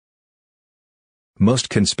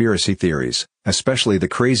Most conspiracy theories, especially the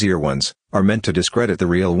crazier ones, are meant to discredit the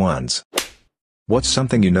real ones. What's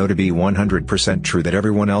something you know to be 100% true that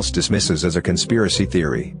everyone else dismisses as a conspiracy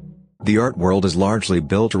theory? The art world is largely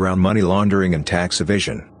built around money laundering and tax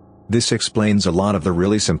evasion. This explains a lot of the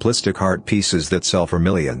really simplistic art pieces that sell for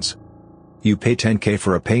millions. You pay $10K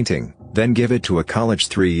for a painting, then give it to a college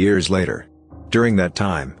 3 years later. During that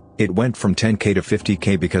time, it went from $10K to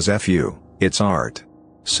 $50K because F you, it's art.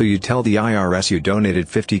 So you tell the IRS you donated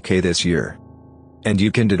 $50K this year. And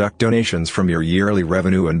you can deduct donations from your yearly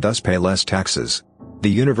revenue and thus pay less taxes.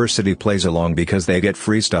 The university plays along because they get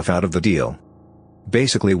free stuff out of the deal.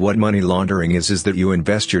 Basically what money laundering is that you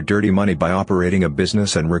invest your dirty money by operating a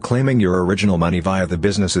business and reclaiming your original money via the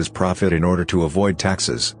business's profit in order to avoid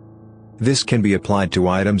taxes. This can be applied to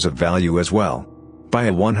items of value as well. Buy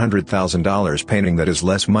a $100,000 painting that is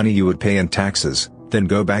less money you would pay in taxes, then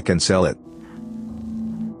go back and sell it.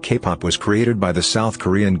 K-pop was created by the South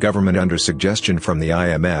Korean government under suggestion from the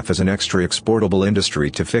IMF as an extra exportable industry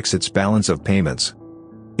to fix its balance of payments.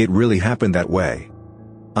 It really happened that way.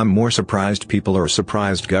 I'm more surprised people or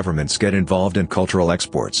surprised governments get involved in cultural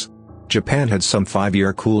exports. Japan had some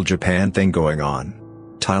 5-year Cool Japan thing going on.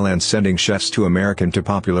 Thailand sending chefs to America to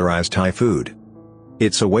popularize Thai food.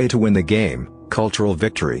 It's a way to win the game, cultural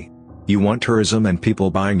victory. You want tourism and people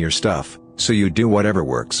buying your stuff, so you do whatever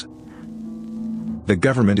works. The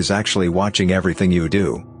government is actually watching everything you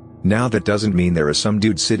do. Now that doesn't mean there is some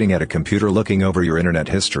dude sitting at a computer looking over your internet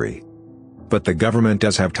history. But the government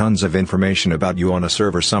does have tons of information about you on a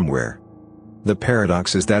server somewhere. The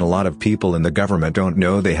paradox is that a lot of people in the government don't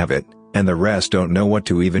know they have it, and the rest don't know what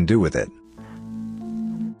to even do with it.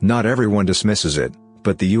 Not everyone dismisses it,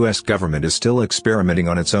 but the US government is still experimenting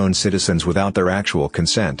on its own citizens without their actual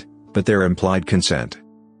consent, but their implied consent.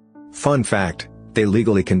 Fun fact: they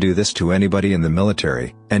legally can do this to anybody in the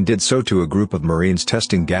military, and did so to a group of Marines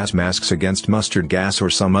testing gas masks against mustard gas or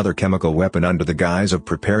some other chemical weapon under the guise of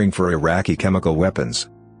preparing for Iraqi chemical weapons.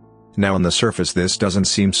 Now on the surface this doesn't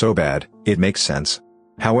seem so bad, it makes sense.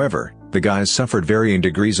 However, the guys suffered varying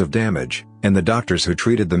degrees of damage, and the doctors who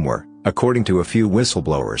treated them were, according to a few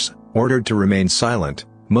whistleblowers, ordered to remain silent,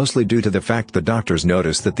 mostly due to the fact the doctors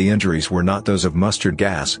noticed that the injuries were not those of mustard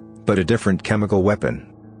gas, but a different chemical weapon.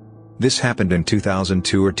 This happened in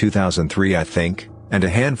 2002 or 2003 I think, and a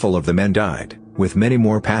handful of the men died, with many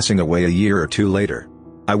more passing away a year or two later.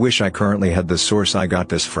 I wish I currently had the source I got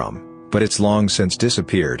this from, but it's long since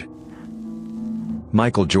disappeared.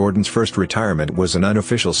 Michael Jordan's first retirement was an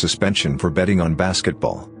unofficial suspension for betting on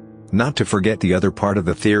basketball. Not to forget the other part of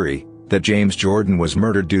the theory, that James Jordan was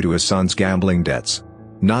murdered due to his son's gambling debts.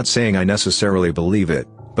 Not saying I necessarily believe it,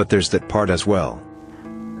 but there's that part as well.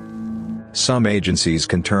 Some agencies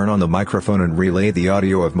can turn on the microphone and relay the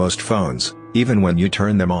audio of most phones, even when you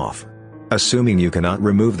turn them off. Assuming you cannot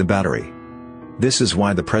remove the battery. This is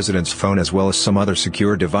why the president's phone as well as some other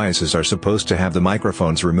secure devices are supposed to have the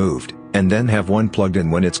microphones removed, and then have one plugged in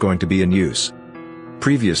when it's going to be in use.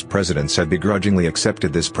 Previous presidents have begrudgingly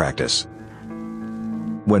accepted this practice.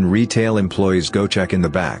 When retail employees go check in the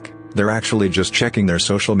back, they're actually just checking their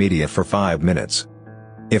social media for 5 minutes.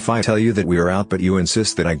 If I tell you that we are out but you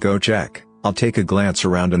insist that I go check, I'll take a glance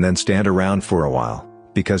around and then stand around for a while,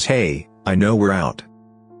 because hey, I know we're out.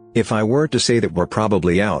 If I were to say that we're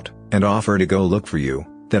probably out, and offer to go look for you,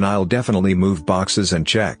 then I'll definitely move boxes and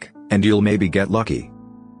check, and you'll maybe get lucky.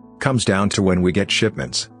 Comes down to when we get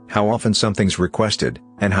shipments, how often something's requested,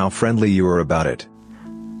 and how friendly you are about it.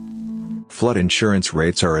 Flood insurance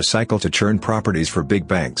rates are a cycle to churn properties for big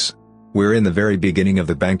banks. We're in the very beginning of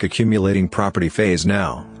the bank accumulating property phase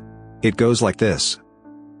now. It goes like this.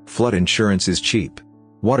 Flood insurance is cheap.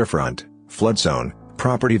 Waterfront, flood zone,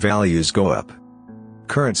 property values go up.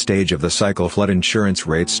 Current stage of the cycle, flood insurance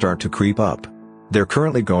rates start to creep up. They're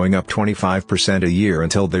currently going up 25% a year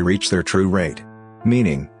until they reach their true rate.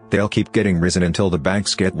 Meaning, they'll keep getting risen until the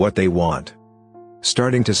banks get what they want.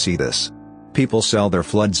 Starting to see this. People sell their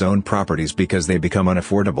flood zone properties because they become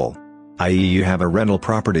unaffordable. I.e. you have a rental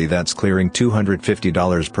property that's clearing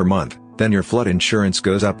 $250 per month, then your flood insurance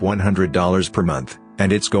goes up $100 per month,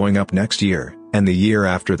 and it's going up next year, and the year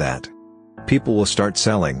after that. People will start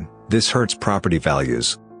selling. This hurts property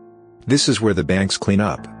values. This is where the banks clean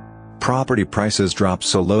up. Property prices drop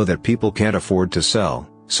so low that people can't afford to sell,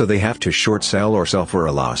 so they have to short sell or sell for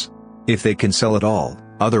a loss. If they can sell at all,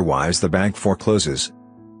 otherwise the bank forecloses.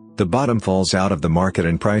 The bottom falls out of the market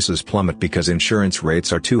and prices plummet because insurance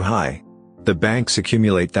rates are too high. The banks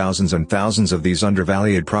accumulate thousands and thousands of these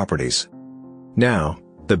undervalued properties. Now,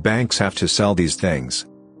 the banks have to sell these things.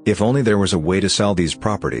 If only there was a way to sell these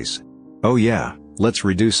properties. Oh yeah, let's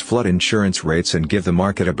reduce flood insurance rates and give the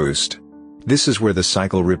market a boost. This is where the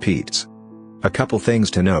cycle repeats. A couple things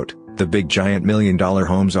to note: the big giant million-dollar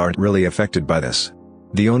homes aren't really affected by this.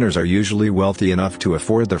 The owners are usually wealthy enough to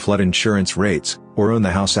afford the flood insurance rates, or own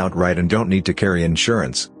the house outright and don't need to carry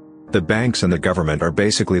insurance. The banks and the government are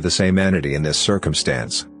basically the same entity in this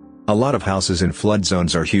circumstance. A lot of houses in flood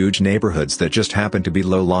zones are huge neighborhoods that just happen to be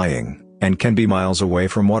low-lying, and can be miles away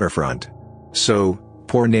from waterfront. So,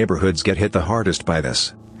 poor neighborhoods get hit the hardest by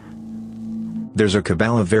this. There's a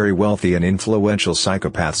cabal of very wealthy and influential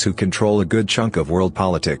psychopaths who control a good chunk of world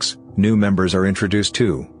politics. New members are introduced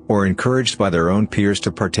to, or encouraged by their own peers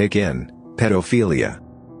to partake in, pedophilia.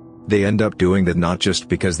 They end up doing that not just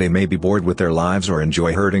because they may be bored with their lives or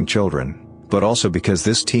enjoy hurting children, but also because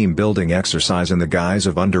this team-building exercise in the guise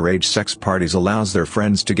of underage sex parties allows their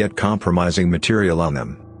friends to get compromising material on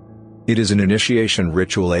them. It is an initiation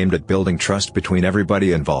ritual aimed at building trust between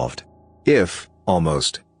everybody involved. If,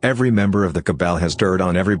 almost, every member of the cabal has dirt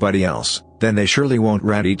on everybody else, then they surely won't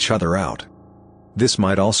rat each other out. This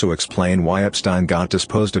might also explain why Epstein got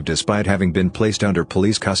disposed of despite having been placed under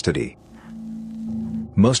police custody.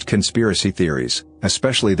 Most conspiracy theories,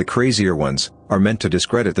 especially the crazier ones, are meant to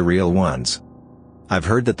discredit the real ones. I've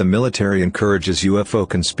heard that the military encourages UFO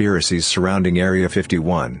conspiracies surrounding Area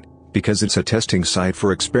 51, because it's a testing site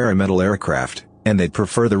for experimental aircraft, and they'd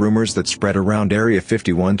prefer the rumors that spread around Area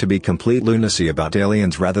 51 to be complete lunacy about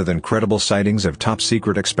aliens rather than credible sightings of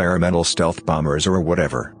top-secret experimental stealth bombers or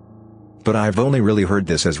whatever. But I've only really heard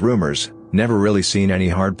this as rumors, never really seen any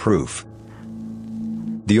hard proof.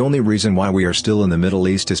 The only reason why we are still in the Middle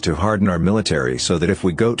East is to harden our military so that if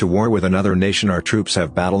we go to war with another nation our troops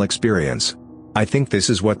have battle experience. I think this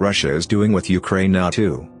is what Russia is doing with Ukraine now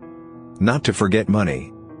too. Not to forget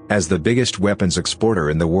money. As the biggest weapons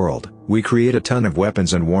exporter in the world, we create a ton of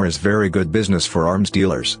weapons and war is very good business for arms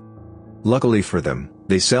dealers. Luckily for them,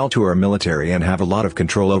 they sell to our military and have a lot of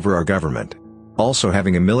control over our government. Also,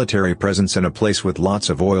 having a military presence in a place with lots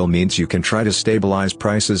of oil means you can try to stabilize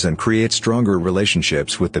prices and create stronger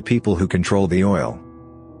relationships with the people who control the oil.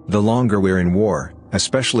 The longer we're in war,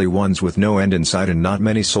 especially ones with no end in sight and not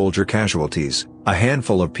many soldier casualties, a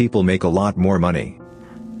handful of people make a lot more money.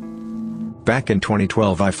 Back in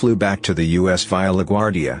 2012 I flew back to the US via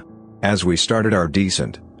LaGuardia. As we started our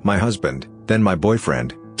descent, my husband, then my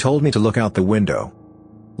boyfriend, told me to look out the window.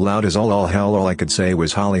 Loud as all hell, all I could say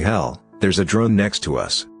was holly hell. There's a drone next to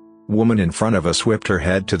us. Woman in front of us whipped her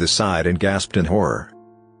head to the side and gasped in horror.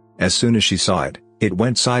 As soon as she saw it, it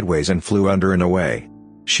went sideways and flew under and away.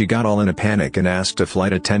 She got all in a panic and asked a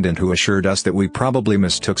flight attendant who assured us that we probably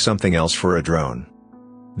mistook something else for a drone.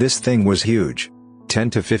 This thing was huge.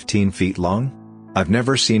 10 to 15 feet long? I've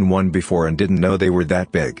never seen one before and didn't know they were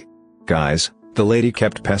that big. Guys, the lady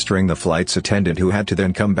kept pestering the flight's attendant who had to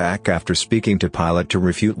then come back after speaking to pilot to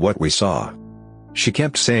refute what we saw. She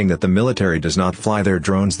kept saying that the military does not fly their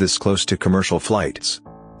drones this close to commercial flights.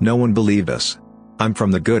 No one believed us. I'm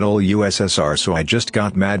from the good old USSR, so I just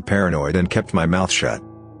got mad paranoid and kept my mouth shut.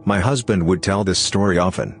 My husband would tell this story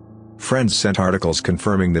often. Friends sent articles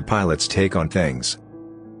confirming the pilot's take on things.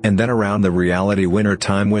 And then around the reality winter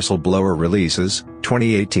time whistleblower releases,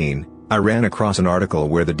 2018, I ran across an article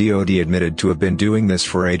where the DoD admitted to have been doing this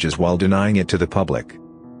for ages while denying it to the public.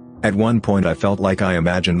 At one point I felt like I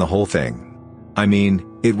imagined the whole thing. I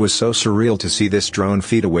mean, it was so surreal to see this drone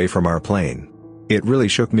feet away from our plane. It really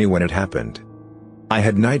shook me when it happened. I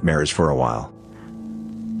had nightmares for a while.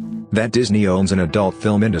 That Disney owns an adult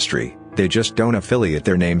film industry, they just don't affiliate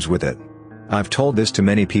their names with it. I've told this to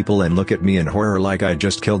many people and look at me in horror like I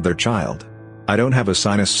just killed their child. I don't have a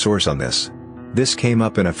sinus source on this. This came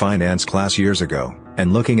up in a finance class years ago,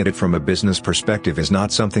 and looking at it from a business perspective is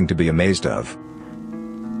not something to be amazed of.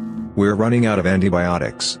 We're running out of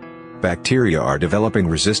antibiotics. Bacteria are developing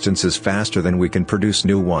resistances faster than we can produce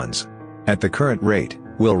new ones. At the current rate,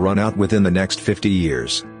 we'll run out within the next 50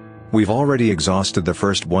 years. We've already exhausted the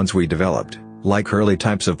first ones we developed, like early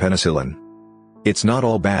types of penicillin. It's not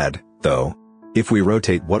all bad, though. If we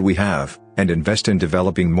rotate what we have, and invest in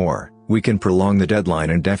developing more, we can prolong the deadline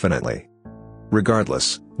indefinitely.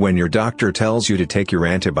 Regardless, when your doctor tells you to take your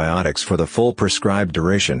antibiotics for the full prescribed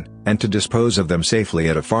duration, and to dispose of them safely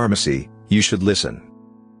at a pharmacy, you should listen.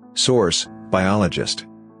 Source: Biologist.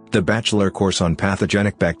 The bachelor course on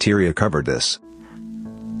pathogenic bacteria covered this.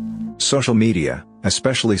 Social media,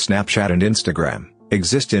 especially Snapchat and Instagram,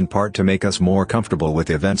 exist in part to make us more comfortable with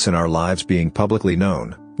events in our lives being publicly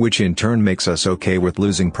known, which in turn makes us okay with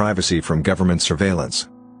losing privacy from government surveillance.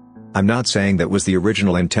 I'm not saying that was the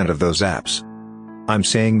original intent of those apps. I'm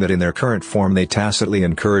saying that in their current form they tacitly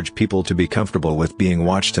encourage people to be comfortable with being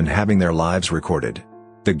watched and having their lives recorded.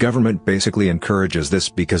 The government basically encourages this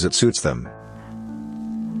because it suits them.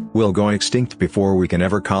 We'll go extinct before we can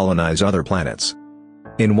ever colonize other planets.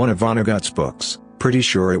 In one of Vonnegut's books, pretty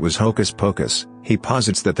sure it was Hocus Pocus, he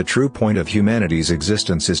posits that the true point of humanity's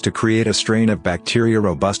existence is to create a strain of bacteria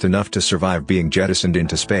robust enough to survive being jettisoned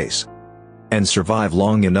into space. And survive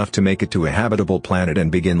long enough to make it to a habitable planet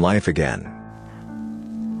and begin life again.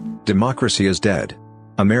 Democracy is dead.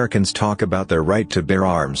 Americans talk about their right to bear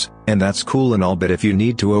arms, and that's cool and all, but if you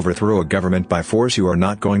need to overthrow a government by force, you are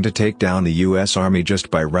not going to take down the US Army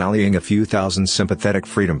just by rallying a few thousand sympathetic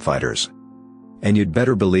freedom fighters. And you'd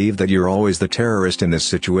better believe that you're always the terrorist in this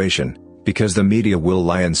situation, because the media will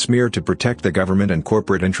lie and smear to protect the government and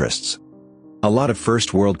corporate interests. A lot of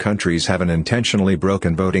first world countries have an intentionally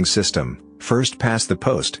broken voting system, first past the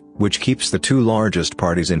post, which keeps the two largest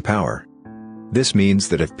parties in power. This means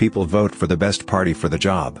that if people vote for the best party for the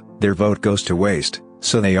job, their vote goes to waste,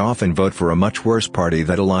 so they often vote for a much worse party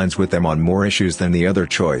that aligns with them on more issues than the other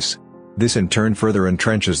choice. This in turn further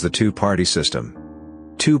entrenches the two-party system.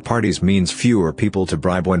 Two parties means fewer people to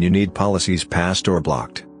bribe when you need policies passed or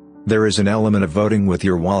blocked. There is an element of voting with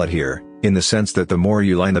your wallet here, in the sense that the more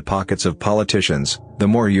you line the pockets of politicians, the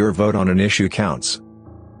more your vote on an issue counts.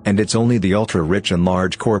 And it's only the ultra-rich and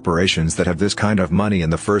large corporations that have this kind of money in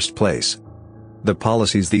the first place. The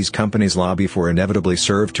policies these companies lobby for inevitably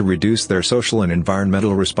serve to reduce their social and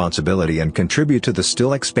environmental responsibility and contribute to the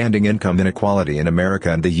still expanding income inequality in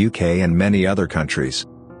America and the UK and many other countries.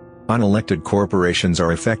 Unelected corporations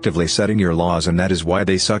are effectively setting your laws, and that is why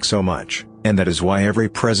they suck so much, and that is why every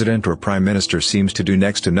president or prime minister seems to do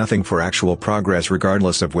next to nothing for actual progress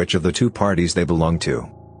regardless of which of the two parties they belong to.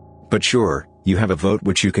 But sure, you have a vote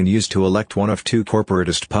which you can use to elect one of two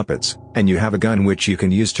corporatist puppets, and you have a gun which you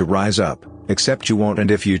can use to rise up, except you won't,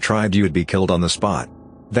 and if you tried you'd be killed on the spot.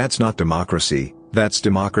 That's not democracy, that's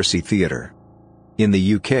democracy theater. In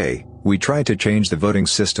the UK, we tried to change the voting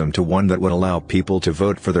system to one that would allow people to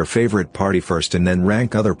vote for their favorite party first and then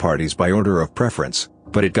rank other parties by order of preference,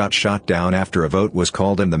 but it got shot down after a vote was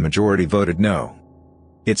called and the majority voted no.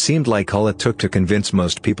 It seemed like all it took to convince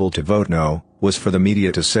most people to vote no, was for the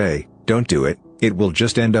media to say, "Don't do it, it will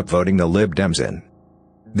just end up voting the Lib Dems in."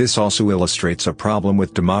 This also illustrates a problem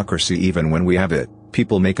with democracy. Even when we have it,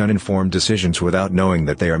 people make uninformed decisions without knowing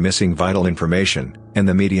that they are missing vital information, and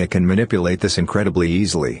the media can manipulate this incredibly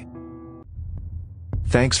easily.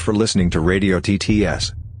 Thanks for listening to Radio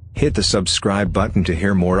TTS. Hit the subscribe button to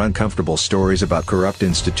hear more uncomfortable stories about corrupt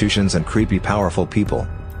institutions and creepy powerful people.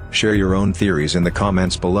 Share your own theories in the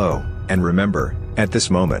comments below, and remember, at this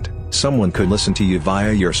moment, someone could listen to you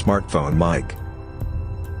via your smartphone mic.